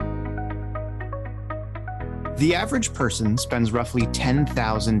The average person spends roughly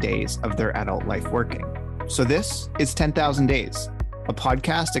 10,000 days of their adult life working. So this is 10,000 Days, a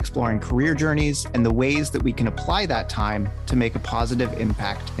podcast exploring career journeys and the ways that we can apply that time to make a positive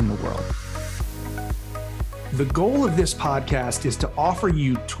impact in the world. The goal of this podcast is to offer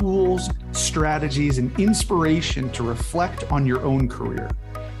you tools, strategies, and inspiration to reflect on your own career.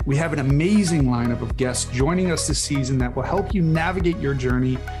 We have an amazing lineup of guests joining us this season that will help you navigate your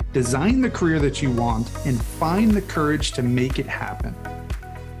journey, design the career that you want, and find the courage to make it happen.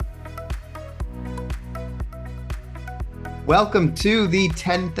 Welcome to the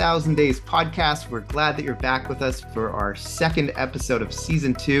 10,000 Days podcast. We're glad that you're back with us for our second episode of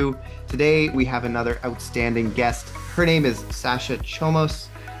season 2. Today, we have another outstanding guest. Her name is Sasja Chomos,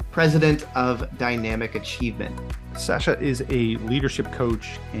 president of Dynamic Achievement. Sasja is a leadership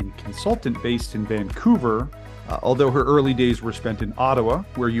coach and consultant based in Vancouver, although her early days were spent in Ottawa,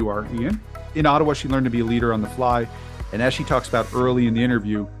 where you are, Ian. In Ottawa, she learned to be a leader on the fly. And as she talks about early in the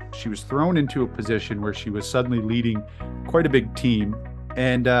interview, she was thrown into a position where she was suddenly leading quite a big team.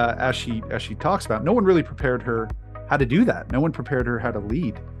 And as she talks about, no one really prepared her how to do that. No one prepared her how to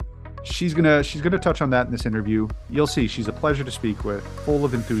lead. She's gonna touch on that in this interview. You'll see she's a pleasure to speak with, full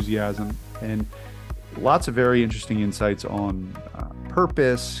of enthusiasm and lots of very interesting insights on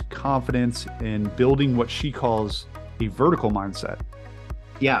purpose, confidence, and building what she calls a vertical mindset.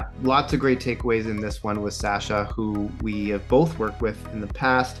 Yeah, lots of great takeaways in this one with Sasja, who we have both worked with in the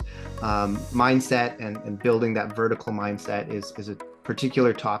past. Mindset and building that vertical mindset is a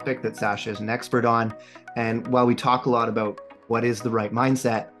particular topic that Sasja is an expert on. And while we talk a lot about what is the right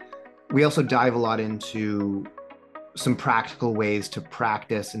mindset, we also dive a lot into some practical ways to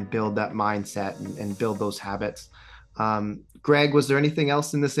practice and build that mindset and build those habits. Greg, was there anything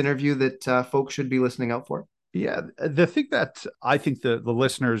else in this interview that folks should be listening out for? Yeah, the thing that I think the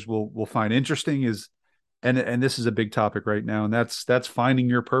listeners will find interesting is, and this is a big topic right now, and that's finding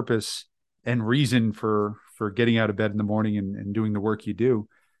your purpose and reason for getting out of bed in the morning and doing the work you do.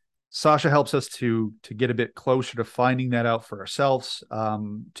 Sasja helps us to get a bit closer to finding that out for ourselves,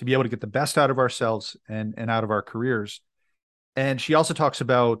 to be able to get the best out of ourselves and out of our careers. And she also talks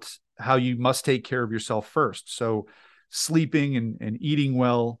about how you must take care of yourself first. So sleeping and eating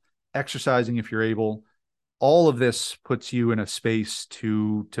well, exercising if you're able, all of this puts you in a space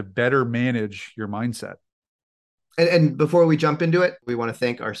to better manage your mindset. And before we jump into it, we want to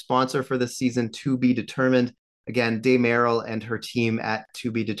thank our sponsor for this season, To Be Determined. Again, Day Merrill and her team at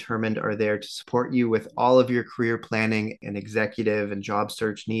To Be Determined are there to support you with all of your career planning and executive and job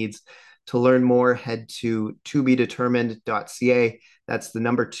search needs. To learn more, head to tobedetermined.ca. That's the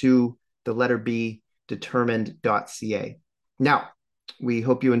number 2, the letter B, determined.ca. Now, we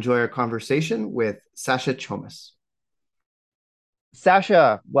hope you enjoy our conversation with Sasja Chomos.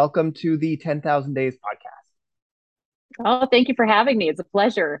 Sasja, welcome to the 10,000 Days podcast. Oh, thank you for having me. It's a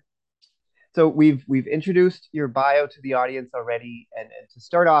pleasure. So we've introduced your bio to the audience already, and to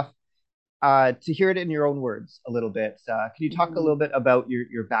start off, to hear it in your own words a little bit, can you talk a little bit about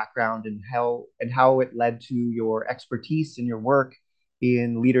your background and how it led to your expertise in your work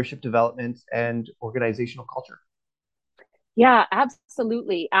in leadership development and organizational culture? Yeah,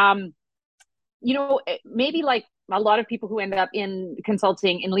 absolutely. Maybe like a lot of people who end up in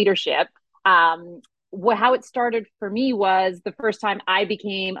consulting in leadership, how it started for me was the first time I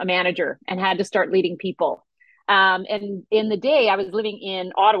became a manager and had to start leading people. And in the day, I was living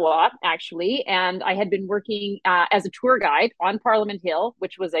in Ottawa, actually, and I had been working as a tour guide on Parliament Hill,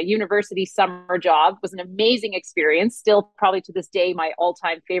 which was a university summer job. It was an amazing experience, still probably to this day, my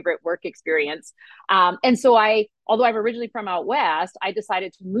all-time favorite work experience. And so although I'm originally from out west, I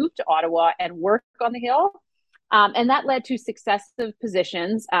decided to move to Ottawa and work on the Hill. And that led to successive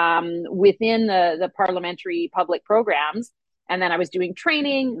positions within the parliamentary public programs. And then I was doing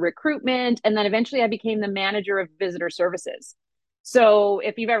training, recruitment, and then eventually I became the manager of visitor services. So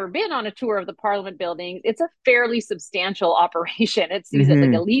if you've ever been on a tour of the Parliament buildings, it's a fairly substantial operation. It sees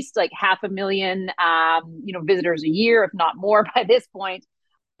like at least like 500,000 visitors a year, if not more by this point.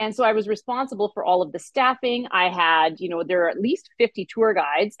 And so I was responsible for all of the staffing. I had, there are at least 50 tour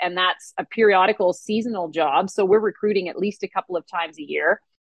guides, and that's a periodical seasonal job. So we're recruiting at least a couple of times a year.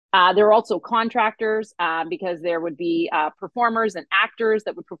 There are also contractors because there would be performers and actors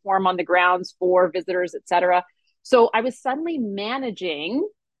that would perform on the grounds for visitors, et cetera. So I was suddenly managing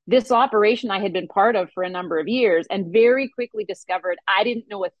this operation I had been part of for a number of years and very quickly discovered I didn't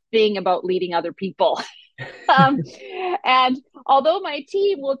know a thing about leading other people. And although my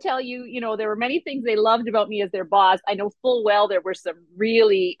team will tell you, there were many things they loved about me as their boss, I know full well there were some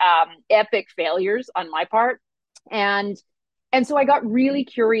really epic failures on my part. And And so I got really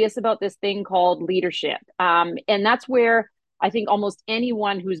curious about this thing called leadership. And that's where I think almost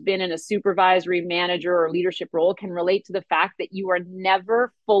anyone who's been in a supervisory, manager, or leadership role can relate to the fact that you are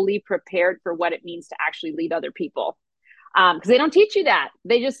never fully prepared for what it means to actually lead other people. Because they don't teach you that.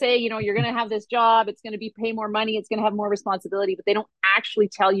 They just say, you're going to have this job, it's going to be pay more money, it's going to have more responsibility, but they don't actually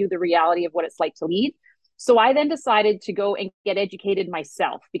tell you the reality of what it's like to lead. So I then decided to go and get educated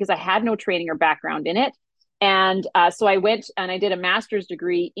myself because I had no training or background in it. And so I went and I did a master's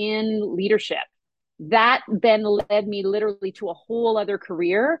degree in leadership. That then led me literally to a whole other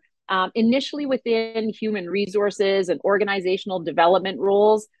career, initially within human resources and organizational development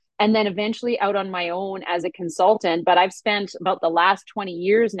roles, and then eventually out on my own as a consultant. But I've spent about the last 20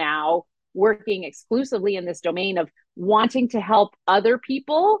 years now working exclusively in this domain of wanting to help other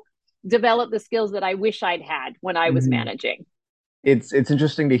people develop the skills that I wish I'd had when I was Mhm. managing. It's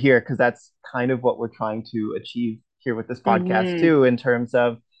interesting to hear because that's kind of what we're trying to achieve here with this podcast Mm-hmm. too, in terms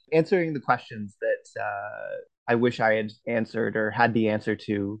of answering the questions that I wish I had answered or had the answer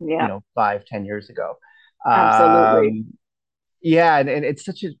to, Yeah, 5, 10 years ago. absolutely. Um, yeah, and it's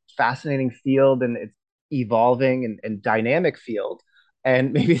such a fascinating field, and it's evolving and dynamic field.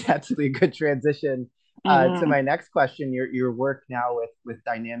 And maybe that's a good transition to Mm-hmm. my next question. Your work now with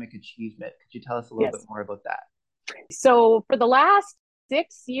dynamic achievement. Could you tell us a little bit Yes. more about that? So for the last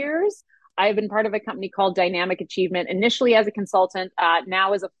 6 years, I've been part of a company called Dynamic Achievement, initially as a consultant,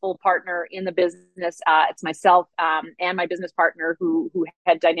 now as a full partner in the business. It's myself and my business partner who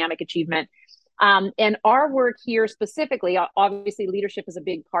had Dynamic Achievement. And our work here specifically, obviously, leadership is a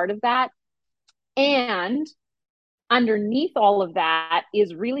big part of that. And underneath all of that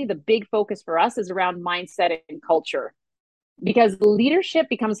is really the big focus for us is around mindset and culture, because leadership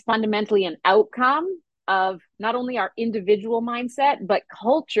becomes fundamentally an outcome of not only our individual mindset, but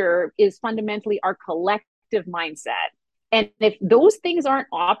culture is fundamentally our collective mindset. And if those things aren't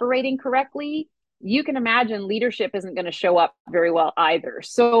operating correctly, you can imagine leadership isn't going to show up very well either.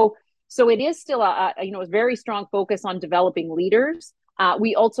 So it is still a very strong focus on developing leaders.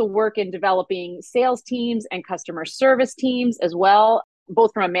 We also work in developing sales teams and customer service teams as well,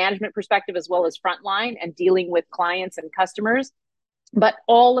 both from a management perspective as well as frontline and dealing with clients and customers. But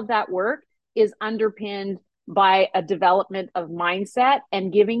all of that work is underpinned by a development of mindset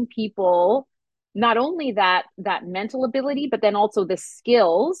and giving people not only that mental ability, but then also the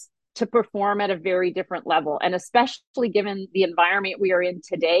skills to perform at a very different level. And especially given the environment we are in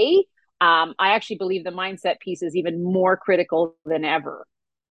today, I actually believe the mindset piece is even more critical than ever.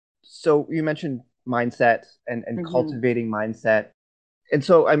 So you mentioned mindset and Mm-hmm. cultivating mindset. And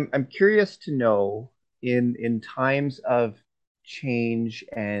so I'm curious to know in times of change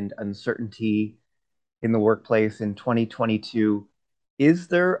and uncertainty in the workplace in 2022, is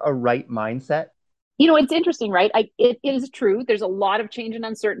there a right mindset? It's interesting, right? It is true. There's a lot of change and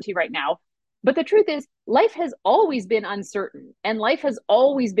uncertainty right now. But the truth is, life has always been uncertain and life has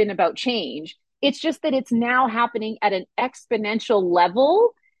always been about change. It's just that it's now happening at an exponential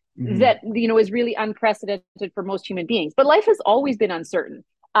level Mhm. that, is really unprecedented for most human beings. But life has always been uncertain.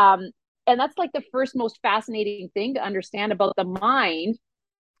 And that's like the first most fascinating thing to understand about the mind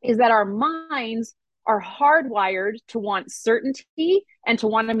is that our minds are hardwired to want certainty and to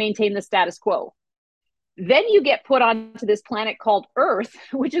want to maintain the status quo. Then you get put onto this planet called Earth,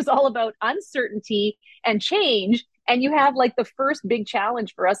 which is all about uncertainty and change. And you have like the first big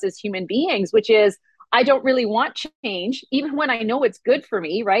challenge for us as human beings, which is I don't really want change, even when I know it's good for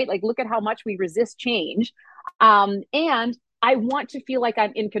me, right? Like, look at how much we resist change. And I want to feel like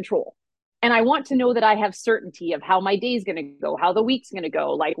I'm in control. And I want to know that I have certainty of how my day's going to go, how the week's going to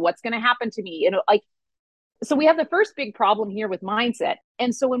go, like what's going to happen to me. Like so we have the first big problem here with mindset.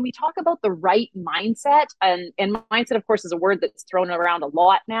 And so when we talk about the right mindset, and mindset, of course, is a word that's thrown around a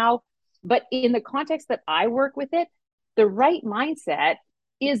lot now, but in the context that I work with it, the right mindset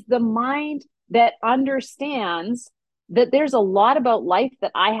is the mind that understands that there's a lot about life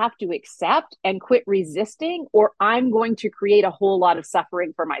that I have to accept and quit resisting, or I'm going to create a whole lot of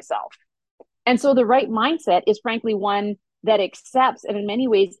suffering for myself. And so the right mindset is frankly one that accepts and in many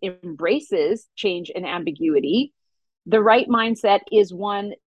ways embraces change and ambiguity. The right mindset is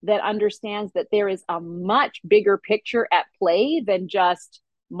one that understands that there is a much bigger picture at play than just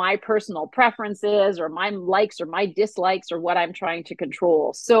my personal preferences or my likes or my dislikes or what I'm trying to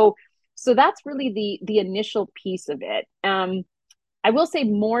control. So that's really the initial piece of it. I will say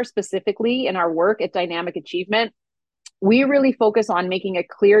more specifically in our work at Dynamic Achievement, we really focus on making a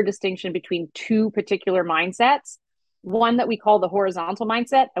clear distinction between two particular mindsets, one that we call the horizontal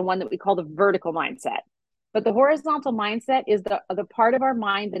mindset and one that we call the vertical mindset. But the horizontal mindset is the part of our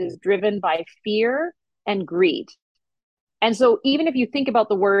mind that is driven by fear and greed. And so even if you think about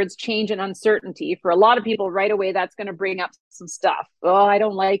the words change and uncertainty, for a lot of people right away, that's going to bring up some stuff. Oh, I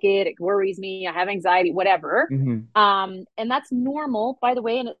don't like it. It worries me. I have anxiety, whatever. And that's normal, by the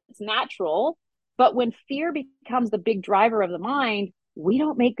way, and it's natural. But when fear becomes the big driver of the mind, we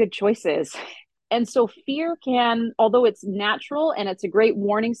don't make good choices. And so fear can, although it's natural and it's a great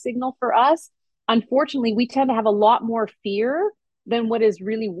warning signal for us, unfortunately, we tend to have a lot more fear than what is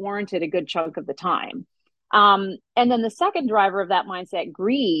really warranted a good chunk of the time. And then the second driver of that mindset,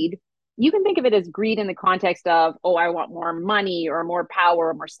 greed, you can think of it as greed in the context of, oh, I want more money or more power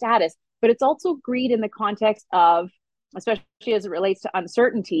or more status, but it's also greed in the context of, especially as it relates to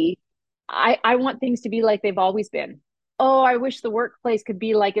uncertainty, I want things to be like they've always been. Oh, I wish the workplace could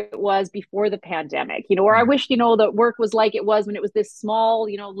be like it was before the pandemic, or I wish, that work was like it was when it was this small,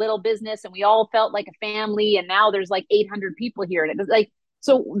 little business and we all felt like a family and now there's like 800 people here. And it's like,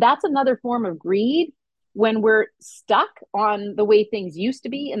 so that's another form of greed when we're stuck on the way things used to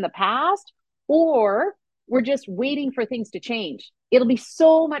be in the past, or we're just waiting for things to change. It'll be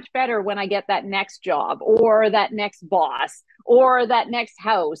so much better when I get that next job or that next boss or that next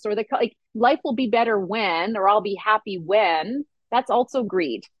house or life will be better when, or I'll be happy when. That's also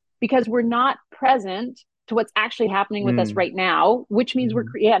greed because we're not present to what's actually happening with us right now, which means we're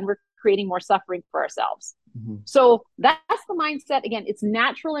creating more suffering for ourselves. So that's the mindset. Again, it's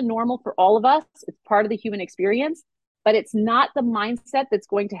natural and normal for all of us. It's part of the human experience, but it's not the mindset that's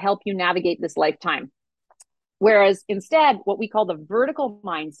going to help you navigate this lifetime. Whereas instead, what we call the vertical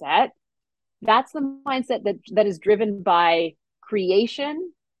mindset, that's the mindset that is driven by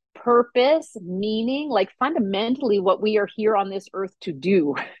creation, purpose, meaning, like fundamentally what we are here on this earth to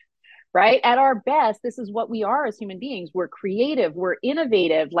do, right? At our best, this is what we are as human beings. We're creative, we're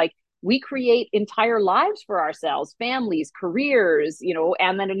innovative, like we create entire lives for ourselves, families, careers,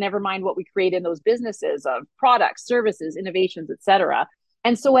 and then never mind what we create in those businesses of products, services, innovations, etc.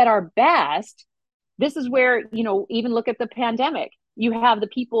 And so at our best, this is where, even look at the pandemic. You have the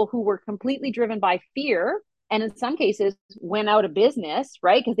people who were completely driven by fear and in some cases went out of business,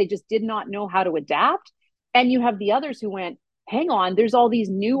 right? Because they just did not know how to adapt. And you have the others who went, hang on, there's all these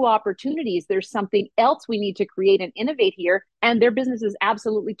new opportunities. There's something else we need to create and innovate here. And their businesses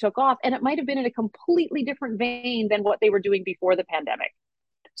absolutely took off. And it might have been in a completely different vein than what they were doing before the pandemic.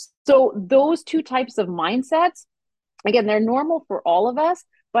 So those two types of mindsets, again, they're normal for all of us.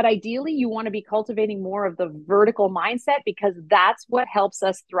 But ideally, you want to be cultivating more of the vertical mindset because that's what helps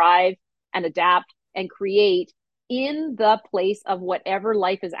us thrive and adapt and create in the place of whatever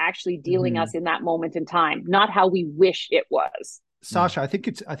life is actually dealing us in that moment in time, not how we wish it was. Sasja, I think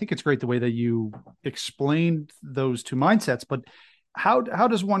it's great the way that you explained those two mindsets, but how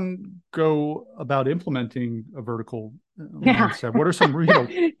does one go about implementing a vertical mindset? What are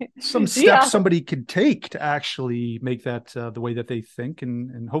some steps somebody could take to actually make that the way that they think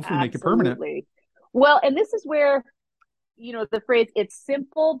and hopefully make it permanent? Well, and this is where, the phrase, it's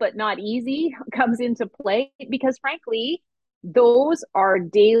simple but not easy comes into play because frankly, those are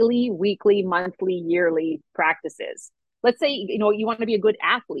daily, weekly, monthly, yearly practices. Let's say, you want to be a good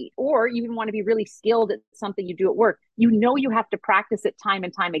athlete or you even want to be really skilled at something you do at work. You have to practice it time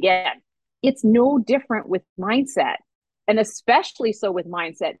and time again. It's no different with mindset, and especially so with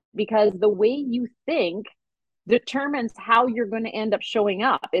mindset because the way you think determines how you're going to end up showing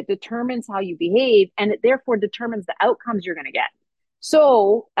up. It determines how you behave, and it therefore determines the outcomes you're going to get.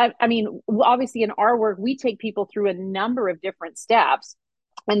 So, I mean, obviously in our work, we take people through a number of different steps.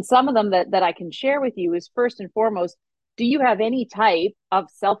 And some of them that I can share with you is first and foremost, do you have any type of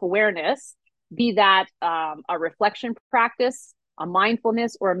self-awareness, be that a reflection practice, a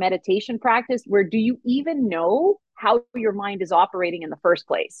mindfulness, or a meditation practice, where do you even know how your mind is operating in the first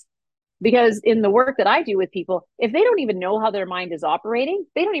place? Because in the work that I do with people, if they don't even know how their mind is operating,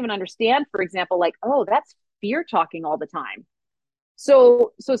 they don't even understand, for example, like, oh, that's fear talking all the time.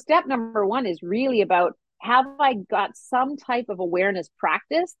 So step number one is really about, have I got some type of awareness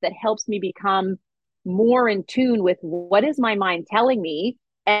practice that helps me become more in tune with what is my mind telling me?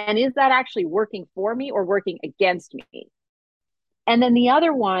 And is that actually working for me or working against me? And then the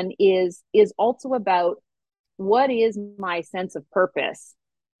other one is also about, what is my sense of purpose?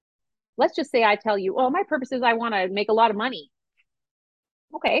 Let's just say I tell you, oh, my purpose is I want to make a lot of money.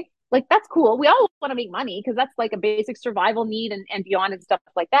 Okay, like that's cool. We all want to make money because that's like a basic survival need and beyond and stuff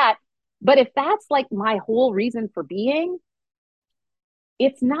like that. But if that's like my whole reason for being,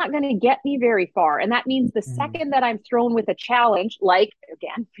 it's not going to get me very far. And that means the second that I'm thrown with a challenge, like,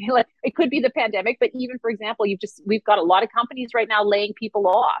 again, like it could be the pandemic, but even, for example, we've got a lot of companies right now laying people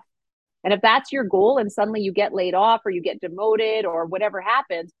off. And if that's your goal and suddenly you get laid off or you get demoted or whatever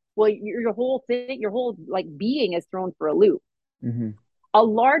happens, well, your whole thing, your whole like being is thrown for a loop. Mm-hmm. A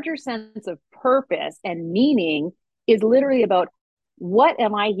larger sense of purpose and meaning is literally about what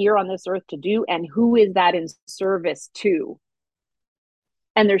am I here on this earth to do and who is that in service to?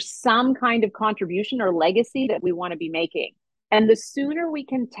 And there's some kind of contribution or legacy that we want to be making. And the sooner we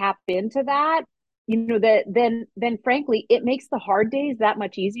can tap into that, that then frankly, it makes the hard days that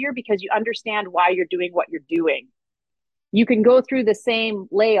much easier because you understand why you're doing what you're doing. You can go through the same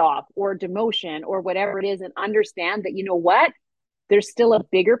layoff or demotion or whatever it is and understand that, you know what, there's still a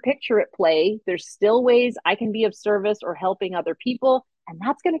bigger picture at play. There's still ways I can be of service or helping other people. And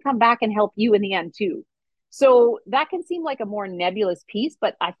that's going to come back and help you in the end, too. So that can seem like a more nebulous piece,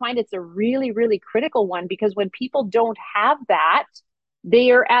 but I find it's a really, really critical one because when people don't have that,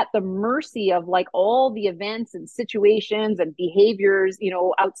 they are at the mercy of like all the events and situations and behaviors,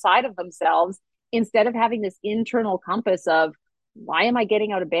 outside of themselves, instead of having this internal compass of why am I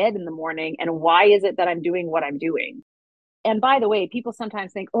getting out of bed in the morning and why is it that I'm doing what I'm doing? And by the way, people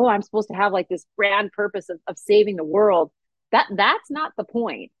sometimes think, oh, I'm supposed to have like this grand purpose of saving the world. That's not the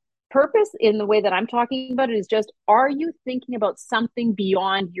point. Purpose in the way that I'm talking about it is just, are you thinking about something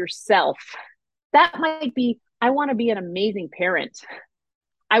beyond yourself? That might be, I want to be an amazing parent.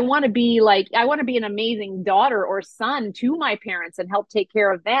 I want to be an amazing daughter or son to my parents and help take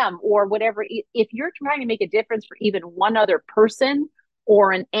care of them or whatever. If you're trying to make a difference for even one other person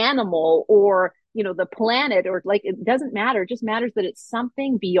or an animal or, the planet or like, it doesn't matter. It just matters that it's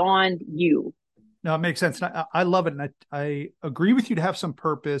something beyond you. No, it makes sense. I love it. And I agree with you to have some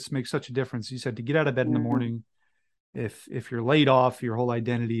purpose makes such a difference. You said to get out of bed in the morning, if you're laid off, your whole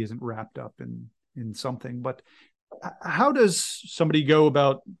identity isn't wrapped up in something. But how does somebody go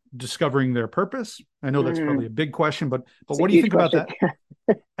about discovering their purpose? I know that's probably a big question, but what do you think about that?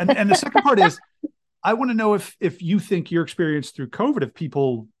 And the second part is, I want to know if you think your experience through COVID, if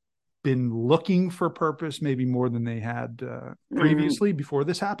people been looking for purpose maybe more than they had previously before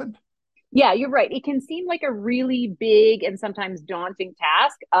this happened? Yeah, you're right. It can seem like a really big and sometimes daunting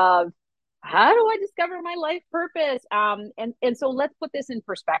task of how do I discover my life purpose? And so let's put this in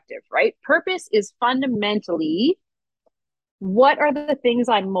perspective, right? Purpose is fundamentally what are the things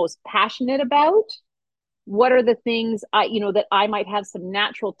I'm most passionate about? What are the things that I might have some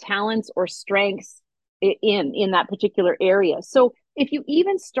natural talents or strengths in that particular area? So if you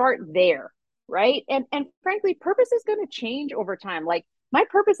even start there, right? And frankly, purpose is going to change over time. Like my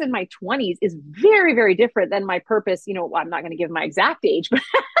purpose in my 20s is very, very different than my purpose. I'm not going to give my exact age, but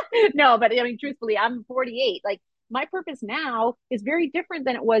no, but I mean, truthfully, I'm 48. Like my purpose now is very different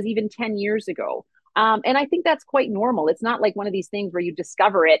than it was even 10 years ago. And I think that's quite normal. It's not like one of these things where you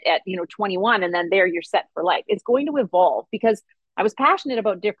discover it at, 21 and then there you're set for life. It's going to evolve because I was passionate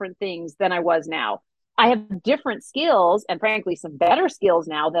about different things than I was now. I have different skills and frankly, some better skills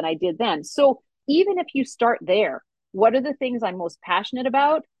now than I did then. So even if you start there, what are the things I'm most passionate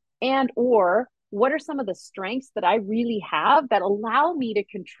about? And, or what are some of the strengths that I really have that allow me to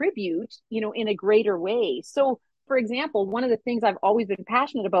contribute, in a greater way? So for example, one of the things I've always been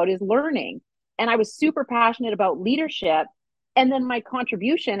passionate about is learning. And I was super passionate about leadership. And then my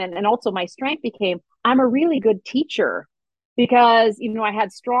contribution and also my strength became I'm a really good teacher because, I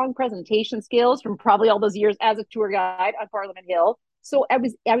had strong presentation skills from probably all those years as a tour guide on Parliament Hill. So I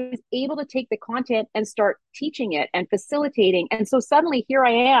was able to take the content and start teaching it and facilitating. And so suddenly here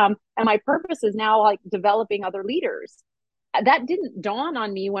I am, and my purpose is now like developing other leaders. That didn't dawn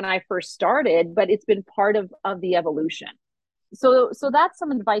on me when I first started, but it's been part of the evolution. So that's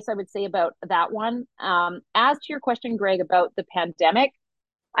some advice I would say about that one. As to your question, Greg, about the pandemic,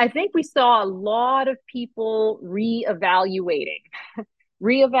 I think we saw a lot of people reevaluating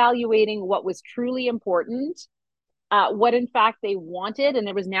what was truly important, what in fact they wanted. And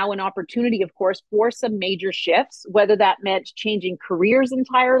there was now an opportunity, of course, for some major shifts, whether that meant changing careers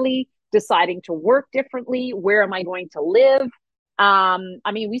entirely, deciding to work differently, where am I going to live? I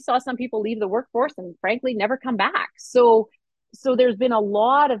mean, we saw some people leave the workforce and frankly never come back. So there's been a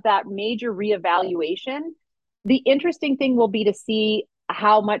lot of that major reevaluation. The interesting thing will be to see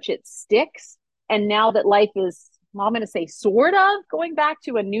how much it sticks. And now that life is, well, I'm going to say sort of going back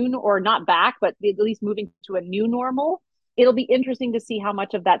to a new, or not back, but at least moving to a new normal, it'll be interesting to see how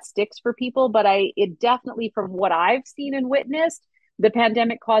much of that sticks for people. But it definitely, from what I've seen and witnessed, the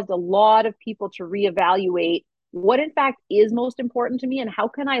pandemic caused a lot of people to reevaluate what in fact is most important to me and how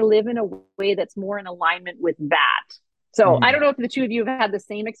can I live in a way that's more in alignment with that. So I don't know if the two of you have had the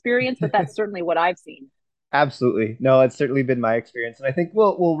same experience, but that's certainly what I've seen. Absolutely. No, it's certainly been my experience. And I think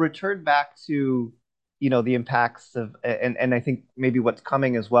we'll return back to, the impacts of and I think maybe what's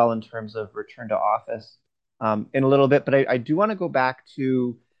coming as well in terms of return to office in a little bit. But I do want to go back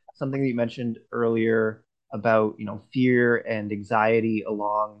to something that you mentioned earlier about, fear and anxiety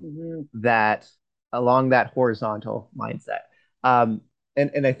that along that horizontal mindset. Um,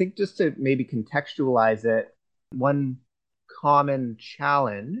 and I think just to maybe contextualize it, one common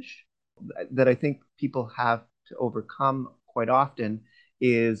challenge that I think people have to overcome quite often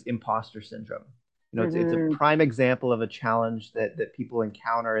is imposter syndrome. It's a prime example of a challenge that people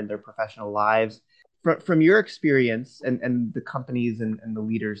encounter in their professional lives. From your experience and the companies and the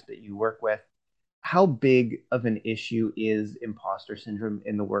leaders that you work with, how big of an issue is imposter syndrome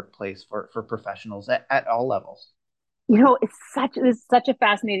in the workplace for professionals at all levels? It's such a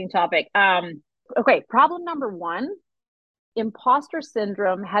fascinating topic. Okay, problem number one, imposter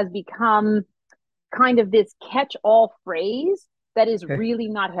syndrome has become kind of this catch-all phrase that is really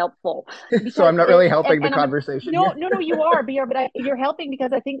not helpful. So I'm not really helping the conversation no, here. no, you are, BR, but you're helping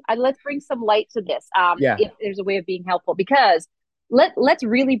because I think let's bring some light to this. Yeah. If there's a way of being helpful, because let's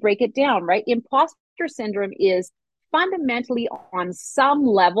really break it down, right? Imposter syndrome is fundamentally on some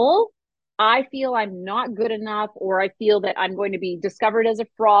level, I feel I'm not good enough, or I feel that I'm going to be discovered as a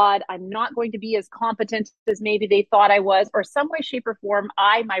fraud. I'm not going to be as competent as maybe they thought I was, or some way, shape, or form,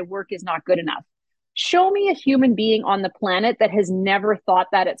 my work is not good enough. Show me a human being on the planet that has never thought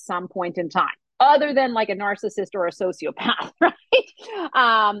that at some point in time, other than like a narcissist or a sociopath,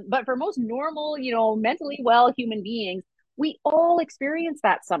 right? But for most normal, mentally well human beings, we all experience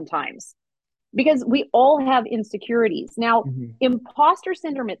that sometimes because we all have insecurities. Now, imposter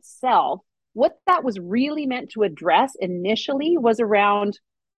syndrome itself, what that was really meant to address initially was around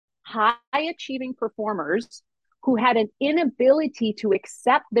high achieving performers who had an inability to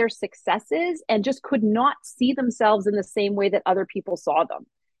accept their successes and just could not see themselves in the same way that other people saw them.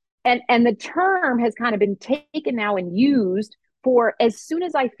 And the term has kind of been taken now and used for as soon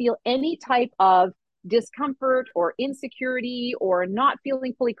as I feel any type of discomfort or insecurity or not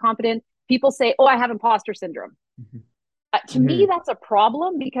feeling fully confident, people say, oh, I have imposter syndrome. To me, that's a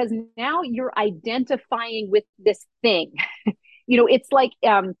problem because now you're identifying with this thing. It's like,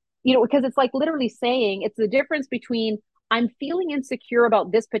 because it's like literally saying it's the difference between I'm feeling insecure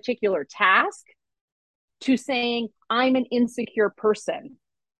about this particular task to saying I'm an insecure person.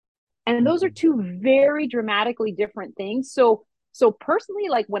 And those are two very dramatically different things. So personally,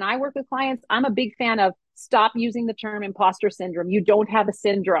 like when I work with clients, I'm a big fan of stop using the term imposter syndrome. You don't have a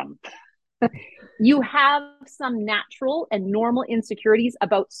syndrome. You have some natural and normal insecurities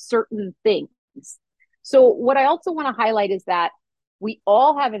about certain things. So what I also want to highlight is that we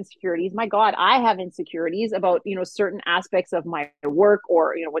all have insecurities. My God, I have insecurities about, certain aspects of my work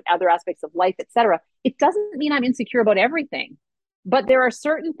or, with other aspects of life, etc. It doesn't mean I'm insecure about everything, but there are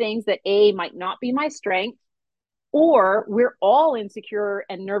certain things that might not be my strength, or we're all insecure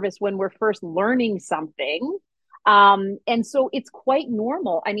and nervous when we're first learning something. And so it's quite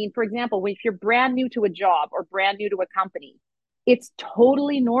normal. I mean, for example, if you're brand new to a job or brand new to a company, it's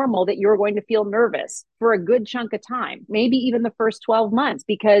totally normal that you're going to feel nervous for a good chunk of time, maybe even the first 12 months,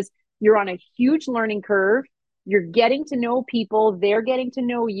 because you're on a huge learning curve. You're getting to know people. They're getting to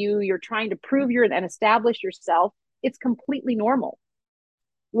know you. You're trying to prove and establish yourself. It's completely normal.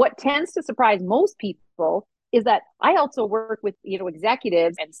 What tends to surprise most people is that I also work with,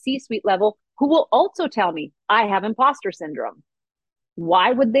 executives and C-suite level who will also tell me I have imposter syndrome.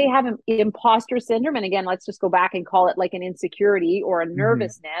 Why would they have an imposter syndrome? And again, let's just go back and call it like an insecurity or a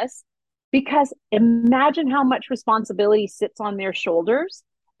nervousness, because imagine how much responsibility sits on their shoulders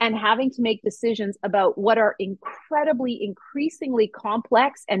and having to make decisions about what are increasingly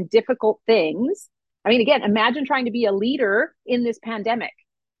complex and difficult things. I mean, again, imagine trying to be a leader in this pandemic.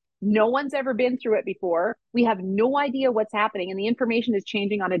 No one's ever been through it before. We have no idea what's happening, and the information is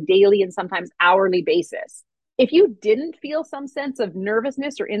changing on a daily and sometimes hourly basis. If you didn't feel some sense of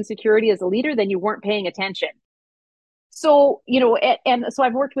nervousness or insecurity as a leader, then you weren't paying attention. So, and so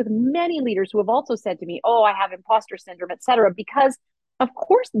I've worked with many leaders who have also said to me, oh, I have imposter syndrome, et cetera, because of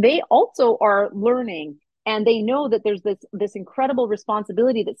course they also are learning and they know that there's this incredible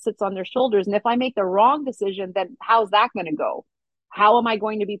responsibility that sits on their shoulders. And if I make the wrong decision, then how's that going to go? How am I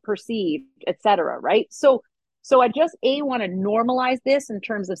going to be perceived, et cetera, right? So I just, want to normalize this in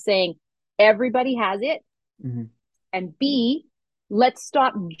terms of saying everybody has it. And B, let's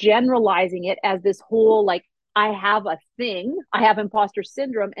stop generalizing it as this whole, like, I have a thing, I have imposter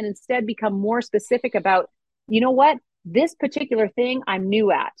syndrome, and instead become more specific about, you know what, this particular thing I'm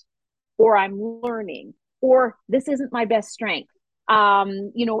new at, or I'm learning, or this isn't my best strength.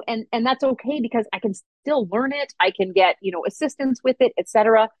 And that's okay because I can still learn it. I can get, assistance with it,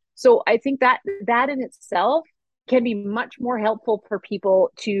 etc. So I think that in itself can be much more helpful for people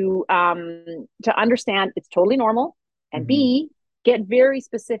to understand it's totally normal. And B, Get very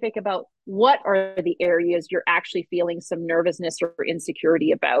specific about what are the areas you're actually feeling some nervousness or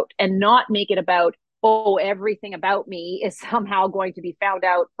insecurity about, and not make it about, oh, everything about me is somehow going to be found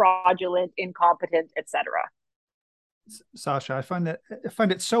out fraudulent, incompetent, etc. Sasja, I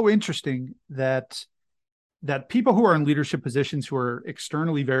find it so interesting that people who are in leadership positions who are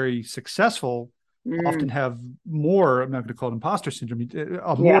externally very successful often have more, I'm not going to call it imposter syndrome,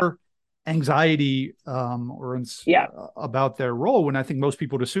 more anxiety about their role, when I think most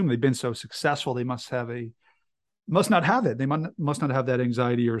people would assume they've been so successful, they must not have it. They must not have that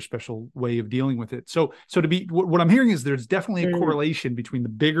anxiety or a special way of dealing with it. So what I'm hearing is there's definitely a correlation between the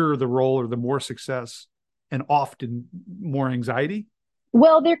bigger the role or the more success and often more anxiety.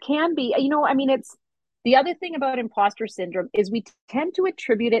 Well, there can be, it's the other thing about imposter syndrome is we tend to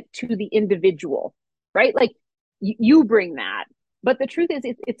attribute it to the individual, right? Like you bring that. But the truth is,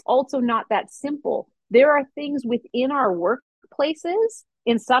 it's also not that simple. There are things within our workplaces,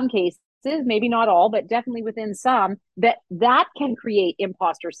 in some cases, maybe not all, but definitely within some, that can create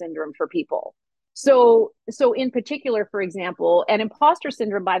imposter syndrome for people. So in particular, for example, and imposter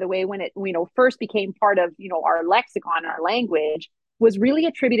syndrome, by the way, when it first became part of our lexicon, our language, was really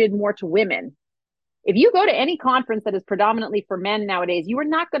attributed more to women. If you go to any conference that is predominantly for men nowadays, you are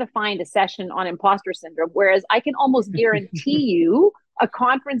not going to find a session on imposter syndrome. Whereas I can almost guarantee you a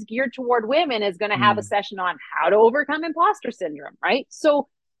conference geared toward women is going to have a session on how to overcome imposter syndrome, right? So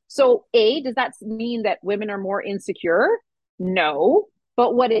does that mean that women are more insecure? No.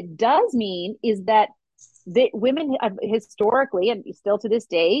 But what it does mean is that women have historically, and still to this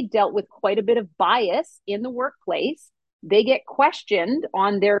day, dealt with quite a bit of bias in the workplace. They get questioned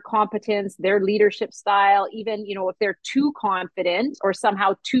on their competence, their leadership style, even, if they're too confident or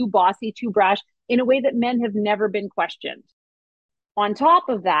somehow too bossy, too brash, in a way that men have never been questioned. On top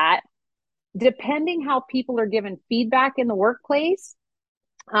of that, depending how people are given feedback in the workplace,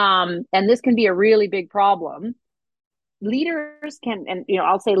 and this can be a really big problem, leaders can, and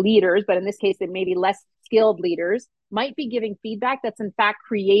I'll say leaders, but in this case, it may be less skilled leaders, might be giving feedback that's in fact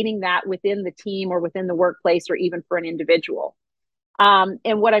creating that within the team or within the workplace or even for an individual. And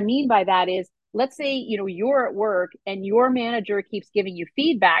what I mean by that is, let's say, you're at work and your manager keeps giving you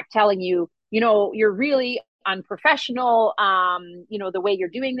feedback, telling you, you're really unprofessional. The way you're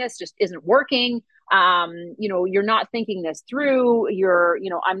doing this just isn't working. You're not thinking this through.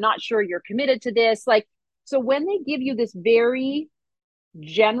 I'm not sure you're committed to this. So when they give you this very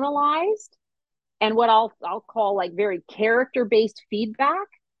generalized and what I'll call like very character-based feedback,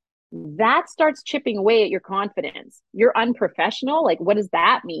 that starts chipping away at your confidence. You're unprofessional. Like, what does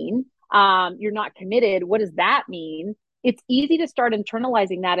that mean? You're not committed. What does that mean? It's easy to start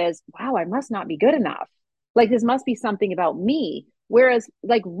internalizing that as, wow, I must not be good enough. Like, this must be something about me. Whereas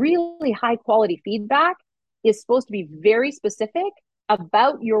like really high quality feedback is supposed to be very specific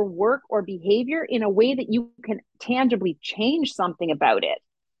about your work or behavior in a way that you can tangibly change something about it.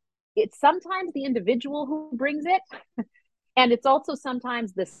 It's sometimes the individual who brings it, and it's also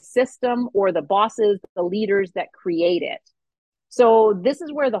sometimes the system or the bosses, the leaders that create it. So this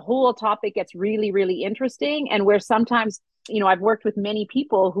is where the whole topic gets really, really interesting, and where sometimes, I've worked with many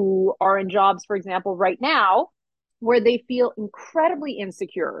people who are in jobs, for example, right now, where they feel incredibly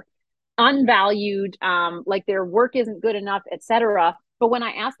insecure, unvalued, like their work isn't good enough, etc. But when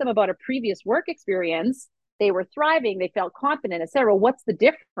I asked them about a previous work experience, they were thriving, they felt confident, etc. What's the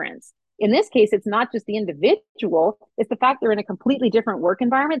difference? In this case, it's not just the individual, it's the fact they're in a completely different work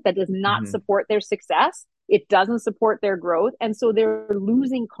environment that does not support their success. It doesn't support their growth. And so they're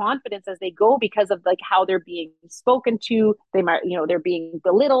losing confidence as they go because of like how they're being spoken to. They might, they're being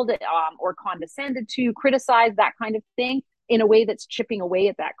belittled or condescended to, criticized, that kind of thing, in a way that's chipping away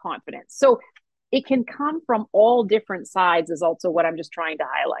at that confidence. So it can come from all different sides, is also what I'm just trying to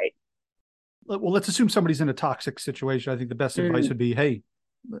highlight. Well, let's assume somebody's in a toxic situation. I think the best advice would be, hey,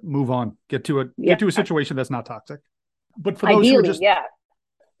 move on, get to a situation that's not toxic. But for those who are just,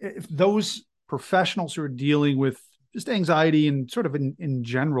 if those professionals who are dealing with just anxiety and sort of in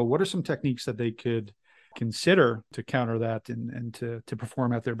general, what are some techniques that they could consider to counter that and to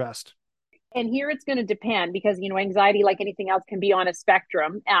perform at their best? And here it's going to depend, because, anxiety, like anything else, can be on a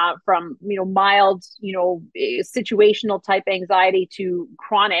spectrum from, mild, situational type anxiety to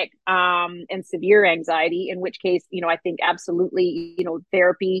chronic and severe anxiety, in which case, I think absolutely,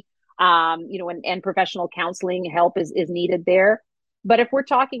 therapy, and professional counseling help is needed there. But if we're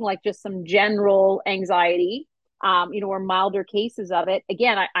talking like just some general anxiety, or milder cases of it,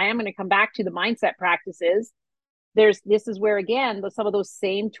 again, I am going to come back to the mindset practices. This is where, again, some of those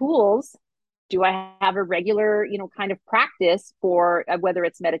same tools. Do I have a regular, kind of practice for whether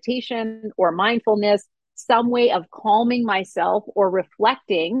it's meditation or mindfulness, some way of calming myself or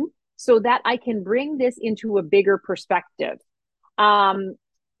reflecting so that I can bring this into a bigger perspective.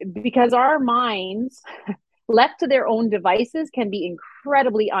 Because our minds, left to their own devices, can be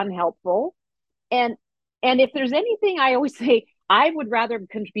incredibly unhelpful. And if there's anything, I always say, I would rather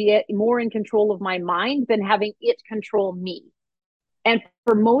be more in control of my mind than having it control me. And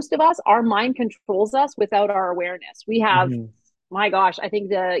for most of us, our mind controls us without our awareness. We have, my gosh, I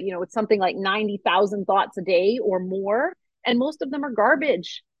think it's something like 90,000 thoughts a day or more. And most of them are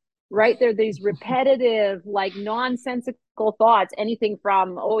garbage, right? They're these repetitive, like nonsensical thoughts, anything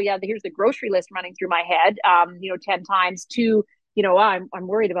from, oh yeah, here's the grocery list running through my head, 10 times to, I'm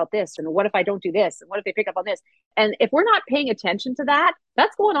worried about this. And what if I don't do this? And what if they pick up on this? And if we're not paying attention to that,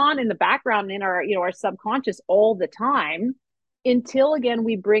 that's going on in the background in our, our subconscious all the time, until again,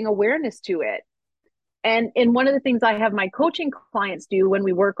 we bring awareness to it. And one of the things I have my coaching clients do when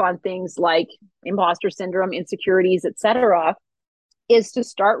we work on things like imposter syndrome, insecurities, etc., is to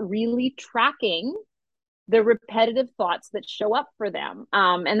start really tracking the repetitive thoughts that show up for them.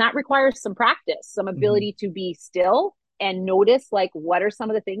 And that requires some practice, some ability to be still and notice, like, what are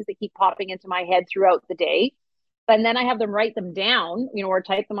some of the things that keep popping into my head throughout the day. And then I have them write them down, or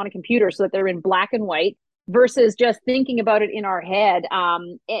type them on a computer so that they're in black and white, versus just thinking about it in our head.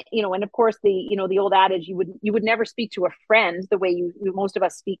 And of course the old adage, you would never speak to a friend the way most of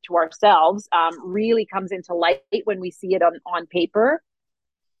us speak to ourselves, really comes into light when we see it on paper.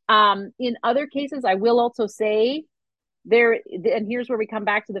 In other cases, I will also say and here's where we come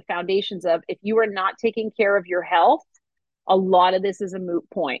back to the foundations of, if you are not taking care of your health, a lot of this is a moot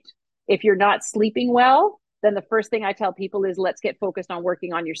point. If you're not sleeping well, then the first thing I tell people is, let's get focused on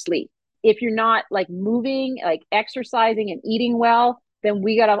working on your sleep. If you're not like moving, like exercising and eating well, then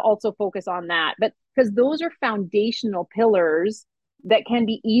we got to also focus on that. But because those are foundational pillars that can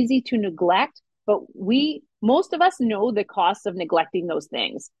be easy to neglect, but most of us know the costs of neglecting those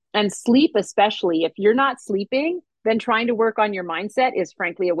things. And sleep, especially, if you're not sleeping, then trying to work on your mindset is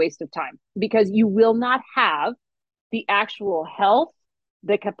frankly a waste of time, because you will not have the actual health,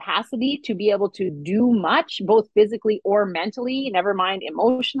 the capacity to be able to do much, both physically or mentally, never mind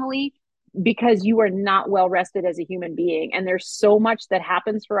emotionally, because you are not well rested as a human being. And there's so much that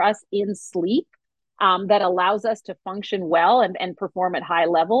happens for us in sleep that allows us to function well and perform at high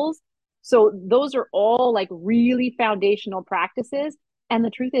levels. So those are all like really foundational practices. And the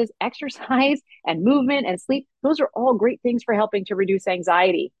truth is, exercise and movement and sleep, those are all great things for helping to reduce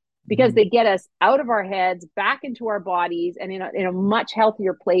anxiety, because they get us out of our heads, back into our bodies, and in a much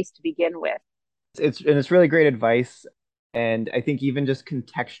healthier place to begin with. It's really great advice. And I think even just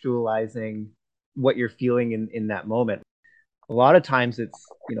contextualizing what you're feeling in that moment. A lot of times it's,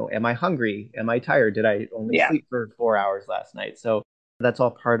 am I hungry? Am I tired? Did I only sleep for 4 hours last night? So that's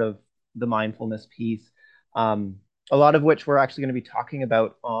all part of the mindfulness piece. A lot of which we're actually going to be talking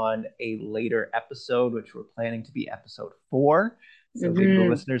about on a later episode, which we're planning to be episode 4. So maybe the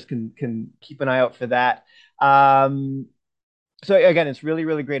listeners can keep an eye out for that. So again, it's really,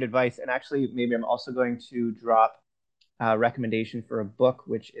 really great advice. And actually, maybe I'm also going to drop a recommendation for a book,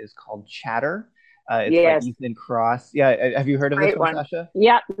 which is called Chatter. It's by Ethan Kross. Yeah, have you heard of this one, Sasja?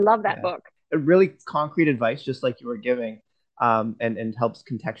 Yeah, love that book. A really concrete advice, just like you were giving, and helps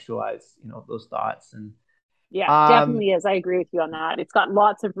contextualize, those thoughts. And definitely is. I agree with you on that. It's got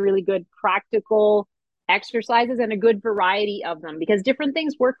lots of really good practical exercises and a good variety of them, because different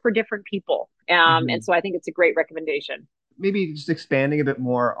things work for different people. And so I think it's a great recommendation. Maybe just expanding a bit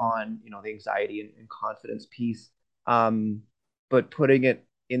more on, the anxiety and confidence piece, but putting it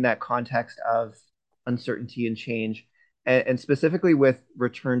in that context of uncertainty and change, and specifically with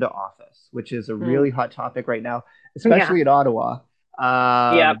return to office, which is a really hot topic right now, especially in Ottawa.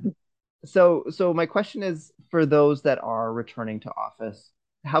 So my question is, for those that are returning to office,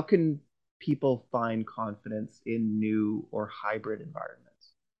 how can people find confidence in new or hybrid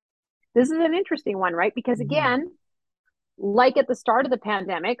environments? This is an interesting one, right? Because again, like at the start of the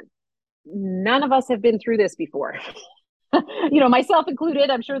pandemic, none of us have been through this before. Myself included.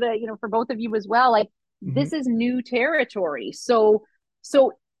 I'm sure that, for both of you as well, like this is new territory. So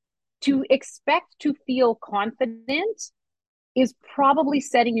to expect to feel confident is probably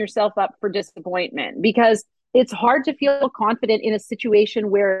setting yourself up for disappointment, because it's hard to feel confident in a situation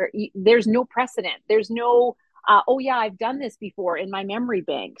where there's no precedent. There's no, oh yeah, I've done this before in my memory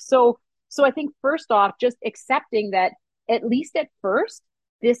bank. So I think first off, just accepting that at least at first,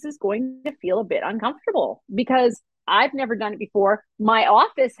 this is going to feel a bit uncomfortable, because I've never done it before. My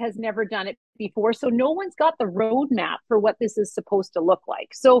office has never done it before. So no one's got the roadmap for what this is supposed to look like.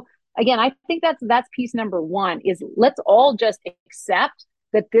 So again, I think that's piece number one, is let's all just accept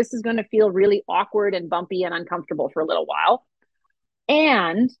that this is going to feel really awkward and bumpy and uncomfortable for a little while.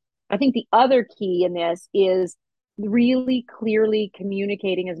 And I think the other key in this is really clearly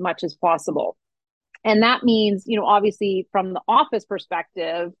communicating as much as possible. And that means, obviously from the office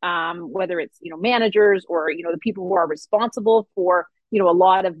perspective, whether it's, managers or, the people who are responsible for, a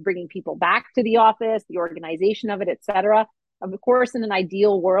lot of bringing people back to the office, the organization of it, et cetera. Of course, in an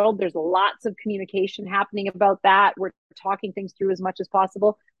ideal world, there's lots of communication happening about that. We're talking things through as much as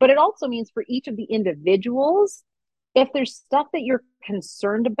possible. But it also means for each of the individuals, if there's stuff that you're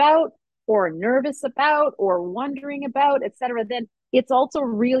concerned about or nervous about or wondering about, et cetera, then it's also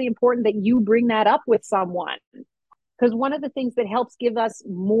really important that you bring that up with someone. Because one of the things that helps give us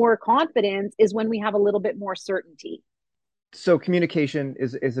more confidence is when we have a little bit more certainty. So communication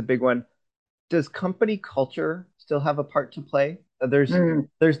is a big one. Does company culture still have a part to play? There's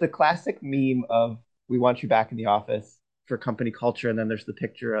the classic meme of we want you back in the office for company culture, and then there's the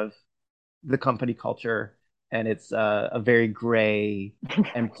picture of the company culture, and it's a very gray,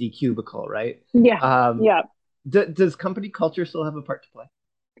 empty cubicle, right? Yeah. Does company culture still have a part to play?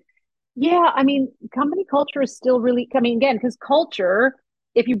 Yeah, I mean, company culture is still really coming again, because culture,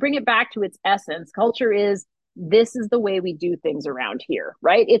 if you bring it back to its essence, culture is this is the way we do things around here,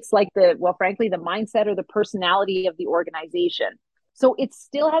 right? It's like frankly, the mindset or the personality of the organization. So it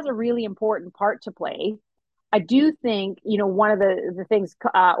still has a really important part to play. I do think, one of the things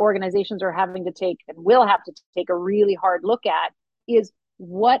organizations are having to take and will have to take a really hard look at is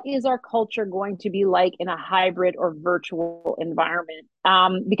what is our culture going to be like in a hybrid or virtual environment?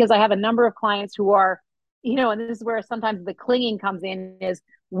 Because I have a number of clients who are, and this is where sometimes the clinging comes in is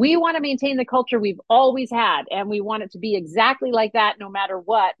we want to maintain the culture we've always had and we want it to be exactly like that no matter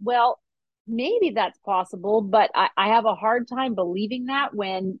what. Well, maybe that's possible, but I have a hard time believing that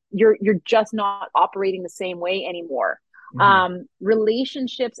when you're just not operating the same way anymore.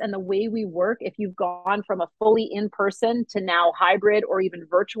 Relationships and the way we work, if you've gone from a fully in-person to now hybrid or even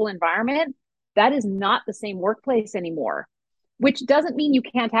virtual environment, that is not the same workplace anymore, which doesn't mean you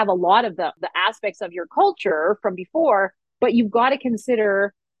can't have a lot of the aspects of your culture from before, but you've got to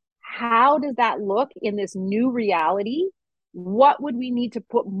consider how does that look in this new reality? What would we need to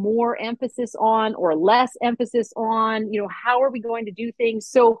put more emphasis on or less emphasis on? How are we going to do things?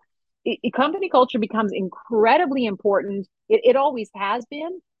 So company culture becomes incredibly important. It always has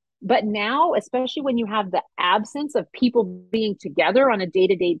been. But now, especially when you have the absence of people being together on a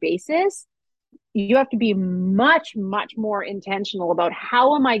day-to-day basis, you have to be much, much more intentional about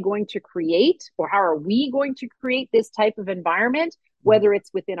how am I going to create or how are we going to create this type of environment, whether it's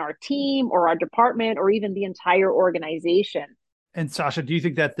within our team or our department or even the entire organization. And Sasja, do you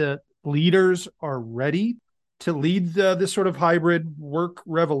think that the leaders are ready to lead this sort of hybrid work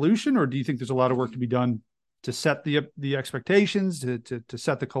revolution, or do you think there's a lot of work to be done to set the expectations, to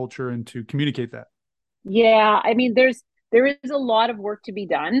set the culture and to communicate that? Yeah, I mean, there is a lot of work to be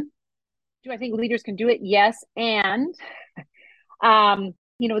done. Do I think leaders can do it? Yes. And,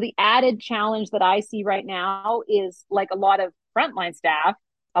 the added challenge that I see right now is like a lot of frontline staff,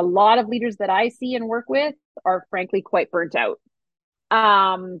 a lot of leaders that I see and work with are frankly quite burnt out.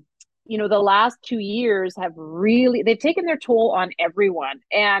 The last 2 years they've taken their toll on everyone.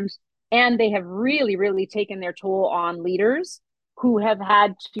 And they have really, really taken their toll on leaders who have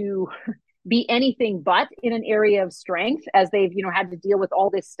had to be anything but in an area of strength as they've, had to deal with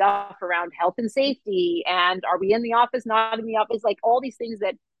all this stuff around health and safety. And are we in the office, not in the office? Like all these things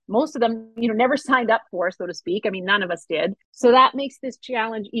that most of them, never signed up for, so to speak. I mean, none of us did. So that makes this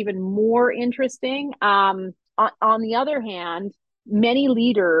challenge even more interesting. On the other hand, many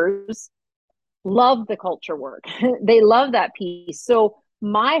leaders love the culture work. They love that piece. So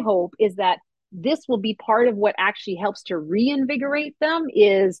my hope is that this will be part of what actually helps to reinvigorate them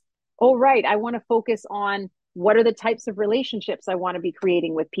is, oh, right, I want to focus on what are the types of relationships I want to be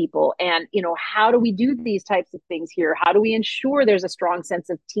creating with people? And, how do we do these types of things here? How do we ensure there's a strong sense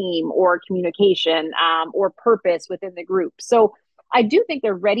of team or communication or purpose within the group? So I do think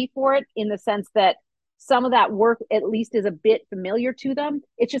they're ready for it in the sense that some of that work at least is a bit familiar to them.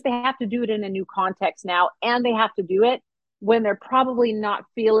 It's just they have to do it in a new context now, and they have to do it when they're probably not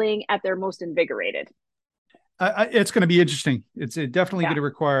feeling at their most invigorated. It's going to be interesting. It's definitely going to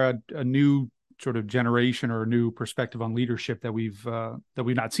require a new sort of generation or a new perspective on leadership that we've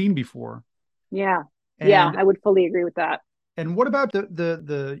not seen before. Yeah. I would fully agree with that. And what about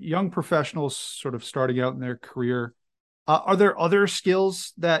the young professionals sort of starting out in their career? Are there other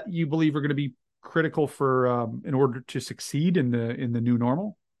skills that you believe are going to be critical for in order to succeed in the new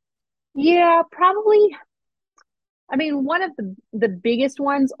normal? Yeah, probably. I mean, one of the biggest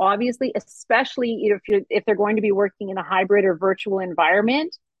ones, obviously, especially if they're going to be working in a hybrid or virtual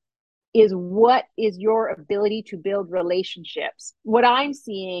environment, is what is your ability to build relationships. What I'm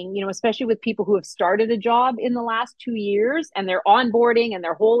seeing, especially with people who have started a job in the last 2 years and their onboarding and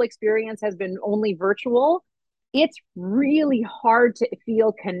their whole experience has been only virtual, it's really hard to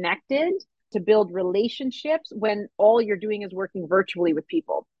feel connected, to build relationships when all you're doing is working virtually with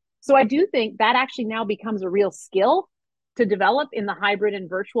people. So I do think that actually now becomes a real skill to develop in the hybrid and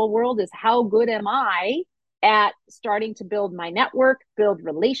virtual world, is how good am I at starting to build my network, build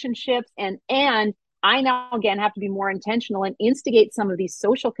relationships, and I now again have to be more intentional and instigate some of these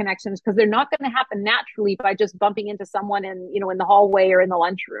social connections, because they're not going to happen naturally by just bumping into someone in the hallway or in the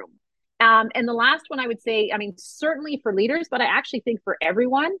lunchroom. And the last one I would say, I mean, certainly for leaders, but I actually think for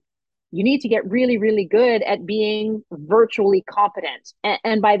everyone, you need to get really, really good at being virtually competent.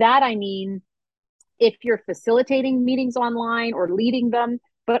 And by that, I mean, if you're facilitating meetings online or leading them,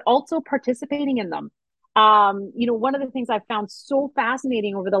 but also participating in them. One of the things I've found so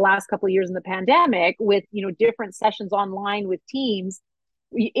fascinating over the last couple of years in the pandemic with, different sessions online with teams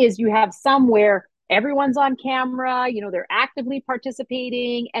is you have some where everyone's on camera, they're actively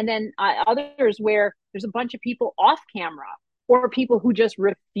participating, and then others where there's a bunch of people off camera or people who just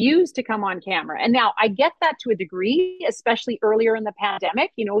refuse to come on camera. And now I get that to a degree, especially earlier in the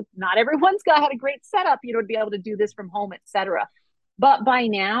pandemic. Not everyone's got a great setup, to be able to do this from home, etc. But by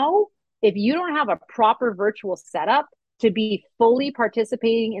now, if you don't have a proper virtual setup to be fully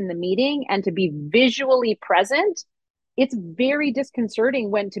participating in the meeting and to be visually present, it's very disconcerting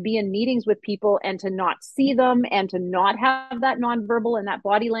when to be in meetings with people and to not see them and to not have that nonverbal and that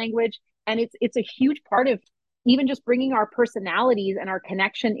body language. And it's a huge part of even just bringing our personalities and our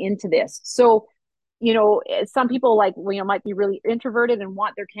connection into this. So, some people might be really introverted and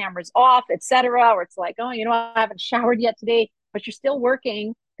want their cameras off, etc. Or it's like, oh, I haven't showered yet today, but you're still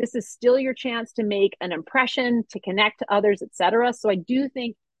working. This is still your chance to make an impression, to connect to others, etc. So I do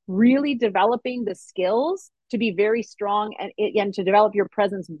think really developing the skills to be very strong and to develop your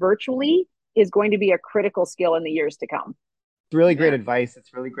presence virtually is going to be a critical skill in the years to come. It's really great advice.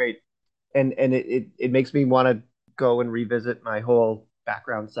 It's really great. And it makes me want to go and revisit my whole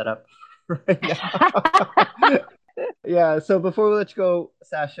background setup right now. Yeah. So before we let you go,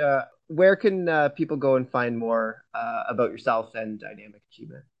 Sasja, where can people go and find more about yourself and Dynamic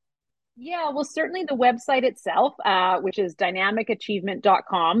Achievement? Yeah, well, certainly the website itself, which is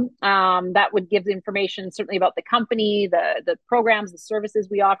dynamicachievement.com, that would give information certainly about the company, the programs, the services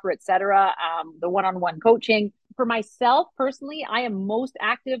we offer, et cetera, the one-on-one coaching. For myself personally, I am most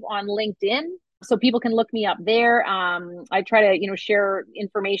active on LinkedIn. So people can look me up there. I try to, share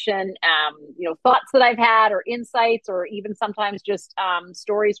information, thoughts that I've had or insights, or even sometimes just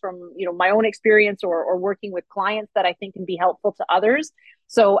stories from, my own experience or working with clients that I think can be helpful to others.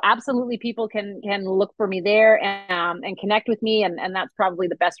 So absolutely, people can look for me there and connect with me, and that's probably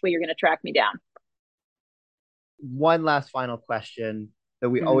the best way you're going to track me down. One last final question that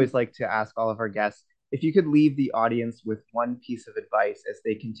we always like to ask all of our guests. If you could leave the audience with one piece of advice as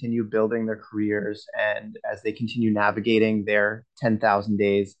they continue building their careers and as they continue navigating their 10,000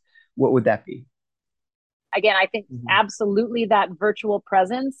 days, what would that be? Again, I think absolutely that virtual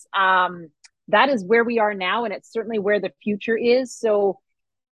presence, that is where we are now, and it's certainly where the future is. So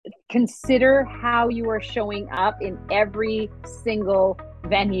consider how you are showing up in every single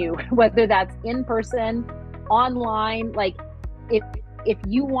venue, whether that's in person, online. Like if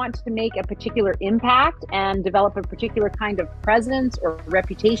you want to make a particular impact and develop a particular kind of presence or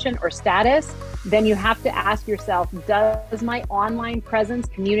reputation or status, then you have to ask yourself, does my online presence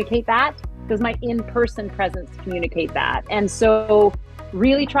communicate that? Does my in-person presence communicate that? And so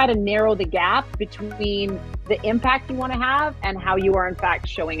really try to narrow the gap between the impact you want to have and how you are in fact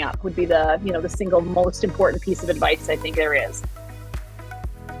showing up would be the single most important piece of advice I think there is.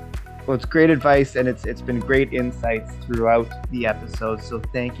 Well, it's great advice, and it's been great insights throughout the episode. So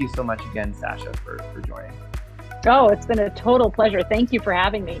thank you so much again, Sasja, for joining. Oh, it's been a total pleasure. Thank you for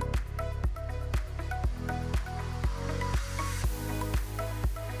having me.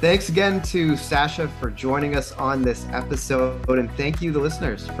 Thanks again to Sasja for joining us on this episode, and thank you, the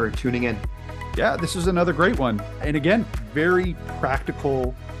listeners, for tuning in. Yeah, this was another great one. And again, very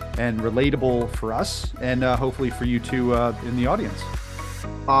practical and relatable for us, and hopefully for you too in the audience.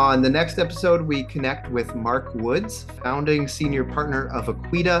 On the next episode, we connect with Mark Woods, founding senior partner of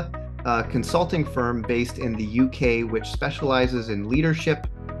Aquita, a consulting firm based in the UK, which specializes in leadership,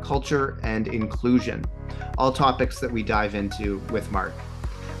 culture, and inclusion. All topics that we dive into with Mark.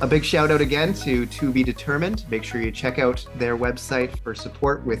 A big shout out again to Be Determined. Make sure you check out their website for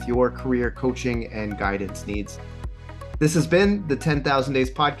support with your career coaching and guidance needs. This has been the 10,000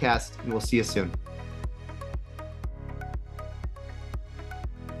 Days Podcast, and we'll see you soon.